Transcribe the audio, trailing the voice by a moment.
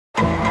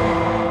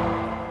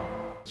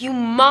You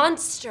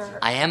monster!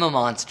 I am a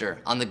monster.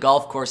 On the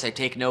golf course, I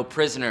take no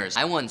prisoners.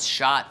 I once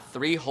shot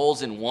 3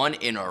 holes in one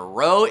in a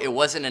row. It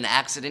wasn't an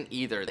accident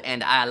either,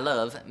 and I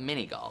love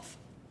mini golf.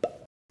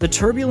 The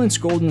turbulence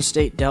Golden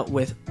State dealt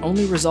with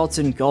only results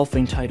in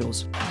golfing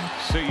titles.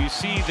 So you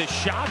see the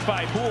shot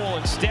by Poole,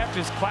 and Steph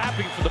is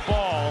clapping for the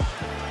ball.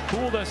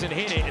 Poole doesn't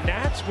hit it, and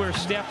that's where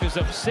Steph is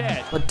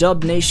upset. But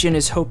Dub Nation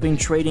is hoping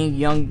trading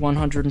young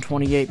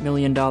 $128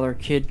 million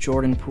kid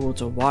Jordan Poole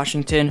to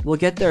Washington will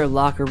get their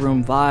locker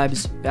room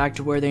vibes back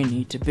to where they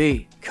need to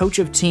be. Coach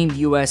of Team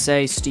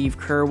USA Steve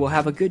Kerr will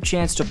have a good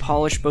chance to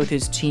polish both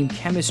his team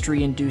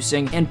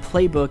chemistry-inducing and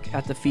playbook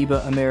at the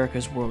FIBA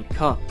America's World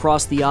Cup.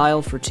 Across the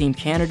aisle for Team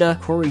Canada,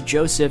 Cory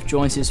Joseph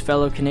joins his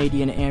fellow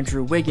Canadian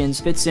Andrew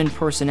Wiggins, fits in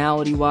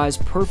personality-wise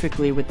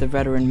perfectly with the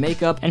veteran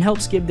makeup, and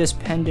helps give this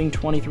pending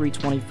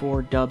 23-24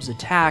 Dubs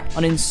attack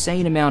an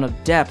insane amount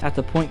of depth at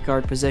the point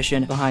guard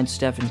position behind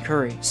Steph and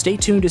Curry. Stay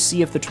tuned to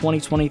see if the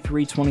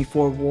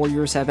 2023-24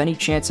 Warriors have any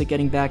chance at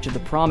getting back to the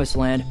promised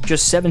land.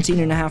 Just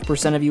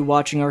 17.5% of you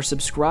watching are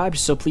subscribed,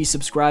 so please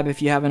subscribe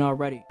if you haven't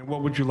already.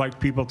 What would you like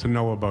people to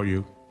know about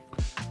you?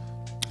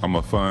 I'm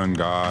a fun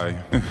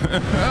guy.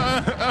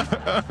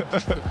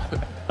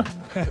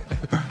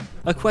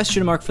 A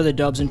question mark for the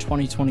Dubs in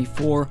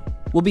 2024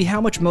 will be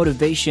how much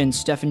motivation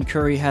Stephen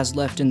Curry has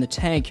left in the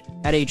tank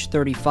at age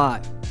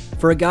 35.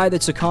 For a guy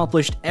that's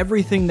accomplished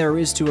everything there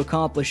is to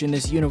accomplish in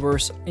this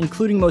universe,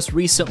 including most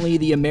recently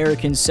the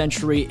American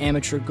Century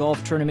Amateur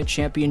Golf Tournament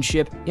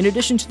Championship, in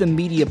addition to the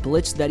media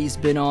blitz that he's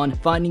been on,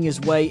 finding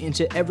his way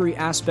into every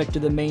aspect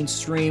of the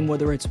mainstream,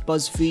 whether it's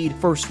BuzzFeed,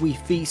 First We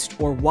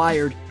Feast, or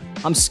Wired,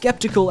 I'm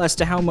skeptical as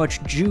to how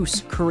much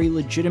juice Curry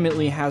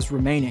legitimately has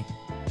remaining.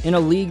 In a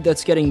league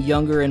that's getting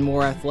younger and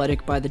more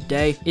athletic by the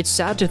day, it's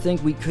sad to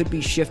think we could be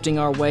shifting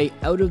our way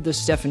out of the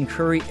Stephen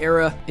Curry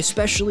era,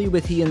 especially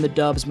with he and the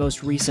Dubs'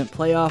 most recent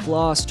playoff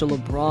loss to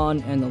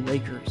LeBron and the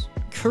Lakers.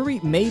 Curry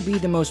may be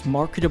the most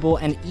marketable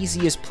and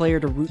easiest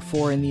player to root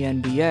for in the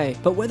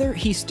NBA, but whether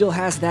he still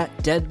has that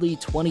deadly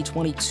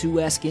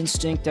 2022-esque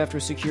instinct after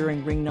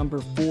securing ring number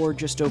 4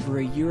 just over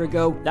a year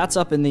ago, that's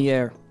up in the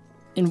air.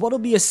 In what'll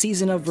be a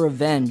season of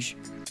revenge,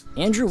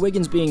 Andrew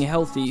Wiggins being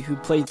healthy, who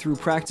played through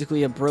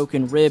practically a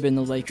broken rib in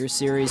the Lakers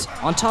series,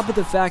 on top of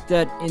the fact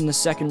that in the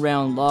second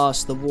round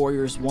loss, the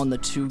Warriors won the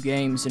 2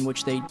 games in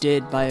which they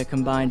did by a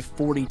combined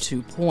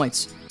 42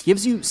 points,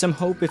 gives you some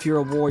hope if you're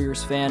a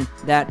Warriors fan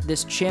that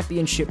this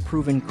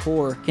championship-proven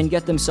core can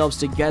get themselves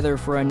together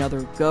for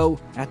another go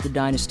at the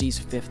dynasty's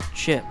 5th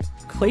chip.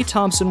 Klay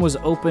Thompson was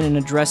open in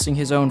addressing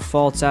his own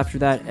faults after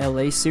that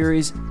LA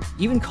series,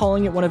 even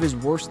calling it one of his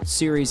worst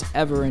series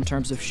ever in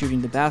terms of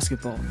shooting the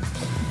basketball.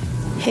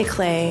 Hey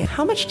Klay,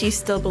 how much do you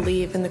still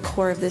believe in the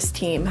core of this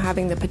team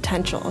having the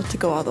potential to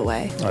go all the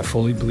way? I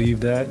fully believe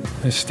that.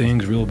 It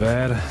stings real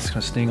bad. It's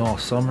gonna sting all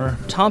summer.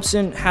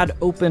 Thompson had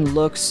open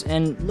looks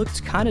and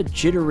looked kinda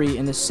jittery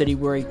in the city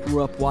where he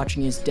grew up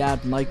watching his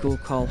dad Michael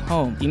call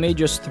home. He made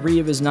just 3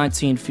 of his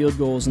 19 field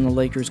goals in the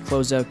Lakers'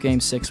 closeout Game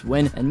 6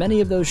 win, and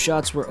many of those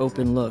shots were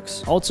open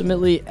looks.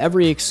 Ultimately,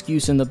 every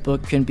excuse in the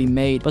book can be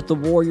made, but the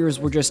Warriors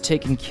were just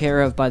taken care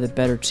of by the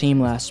better team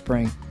last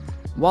spring.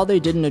 While they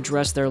didn't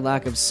address their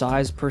lack of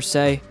size per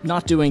se,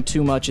 not doing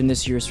too much in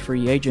this year's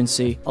free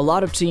agency, a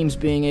lot of teams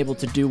being able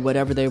to do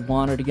whatever they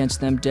wanted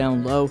against them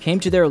down low came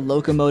to their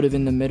locomotive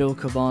in the middle,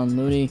 Kevon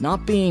Looney,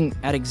 not being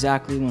at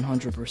exactly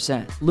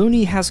 100%.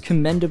 Looney has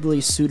commendably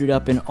suited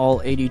up in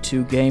all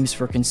 82 games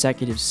for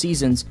consecutive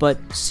seasons, but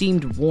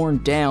seemed worn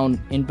down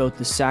in both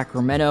the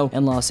Sacramento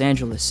and Los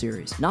Angeles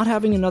series. Not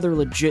having another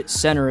legit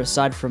center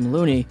aside from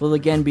Looney will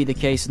again be the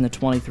case in the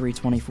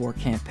 23-24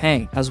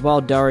 campaign, as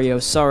while Dario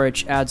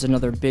Saric adds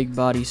another big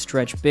body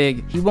stretch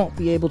big, he won't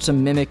be able to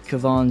mimic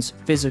Kevon's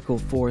physical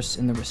force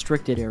in the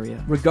restricted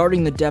area.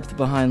 Regarding the depth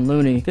behind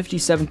Looney,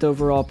 57th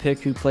overall pick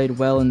who played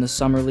well in the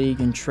Summer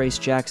League and Trace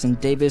Jackson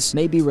Davis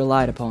may be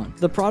relied upon.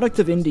 The product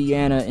of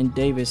Indiana and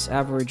Davis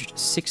averaged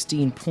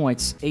 16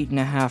 points,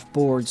 8.5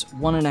 boards,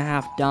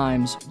 1.5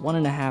 dimes,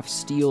 1.5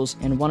 steals,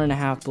 and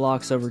 1.5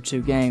 blocks over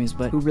 2 games,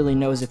 but who really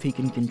knows if he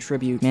can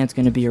contribute? Man's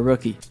gonna be a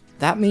rookie.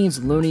 That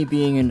means Looney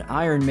being an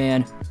Iron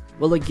Man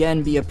will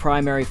again be a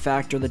primary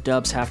factor the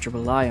Dubs have to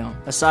rely on.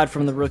 Aside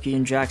from the rookie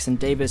in Jackson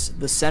Davis,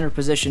 the center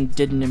position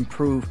didn't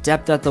improve.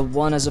 Depth at the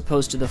 1 as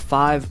opposed to the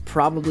 5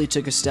 probably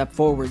took a step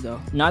forward though.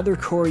 Neither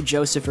Cory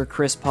Joseph or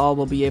Chris Paul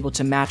will be able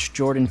to match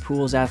Jordan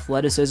Poole's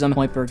athleticism,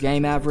 point per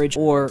game average,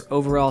 or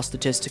overall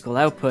statistical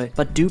output,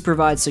 but do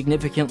provide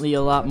significantly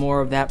a lot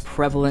more of that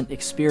prevalent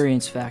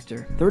experience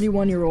factor.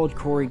 31-year-old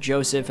Cory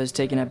Joseph has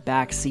taken a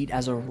back seat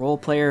as a role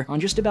player on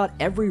just about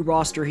every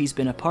roster he's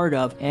been a part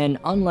of, and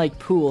unlike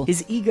Poole,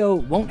 his ego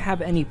won't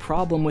have any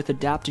problem with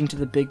adapting to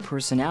the big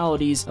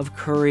personalities of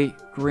Curry,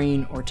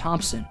 Green, or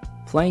Thompson.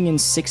 Playing in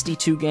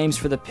 62 games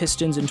for the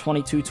Pistons in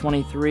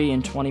 22-23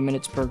 and 20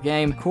 minutes per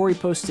game, Cory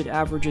posted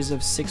averages of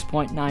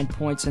 6.9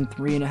 points and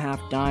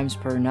 3.5 dimes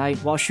per night,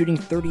 while shooting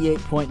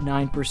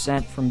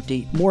 38.9% from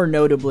deep. More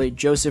notably,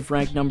 Joseph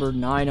ranked number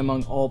 9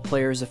 among all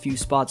players, a few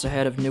spots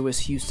ahead of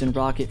newest Houston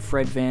Rocket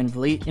Fred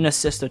VanVleet in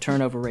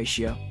assist-to-turnover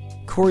ratio.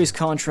 Cory's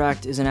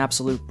contract is an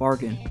absolute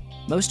bargain.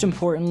 Most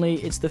importantly,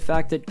 it's the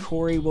fact that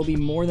Cory will be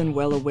more than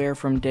well aware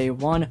from day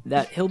one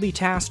that he'll be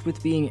tasked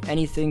with being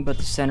anything but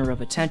the center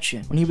of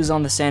attention. When he was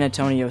on the San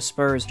Antonio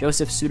Spurs,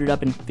 Joseph suited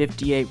up in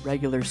 58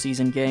 regular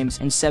season games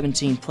and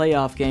 17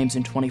 playoff games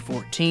in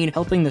 2014,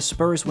 helping the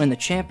Spurs win the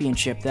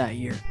championship that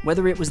year.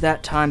 Whether it was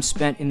that time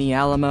spent in the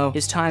Alamo,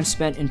 his time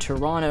spent in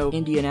Toronto,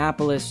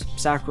 Indianapolis,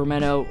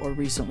 Sacramento, or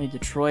recently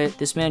Detroit,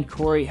 this man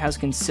Cory has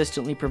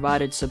consistently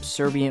provided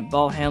subservient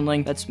ball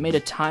handling that's made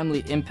a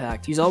timely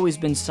impact. He's always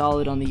been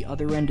solid on the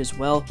other end as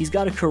well. He's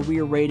got a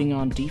career rating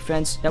on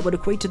defense that would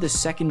equate to the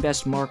second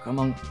best mark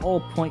among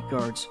all point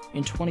guards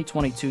in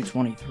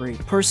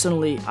 2022-23.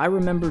 Personally, I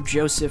remember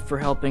Joseph for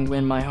helping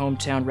win my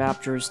hometown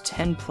Raptors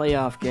 10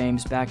 playoff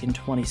games back in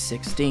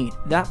 2016.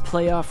 That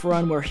playoff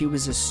run where he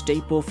was a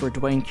staple for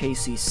Dwayne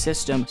Casey's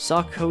system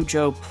saw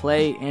Kojo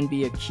play and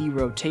be a key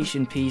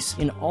rotation piece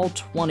in all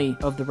 20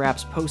 of the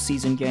Raps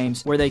postseason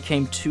games where they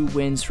came 2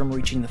 wins from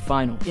reaching the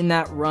final. In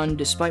that run,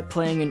 despite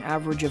playing an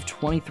average of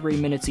 23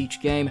 minutes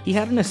each game, he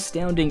had an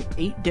astounding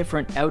 8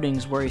 different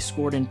outings where he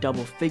scored in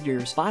double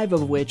figures, 5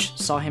 of which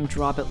saw him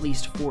drop at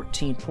least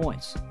 14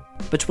 points.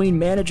 Between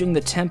managing the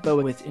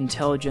tempo with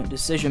intelligent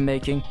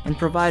decision-making and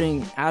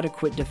providing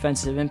adequate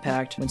defensive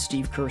impact when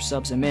Steve Kerr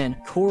subs him in,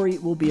 Cory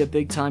will be a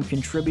big-time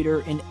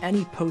contributor in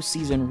any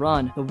postseason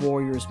run the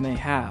Warriors may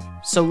have.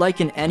 So like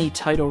in any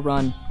title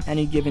run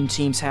any given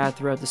team's had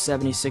throughout the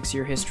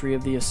 76-year history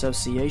of the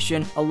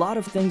association, a lot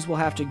of things will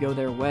have to go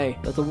their way,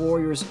 but the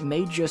Warriors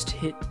may just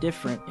hit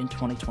different in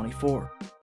 2024.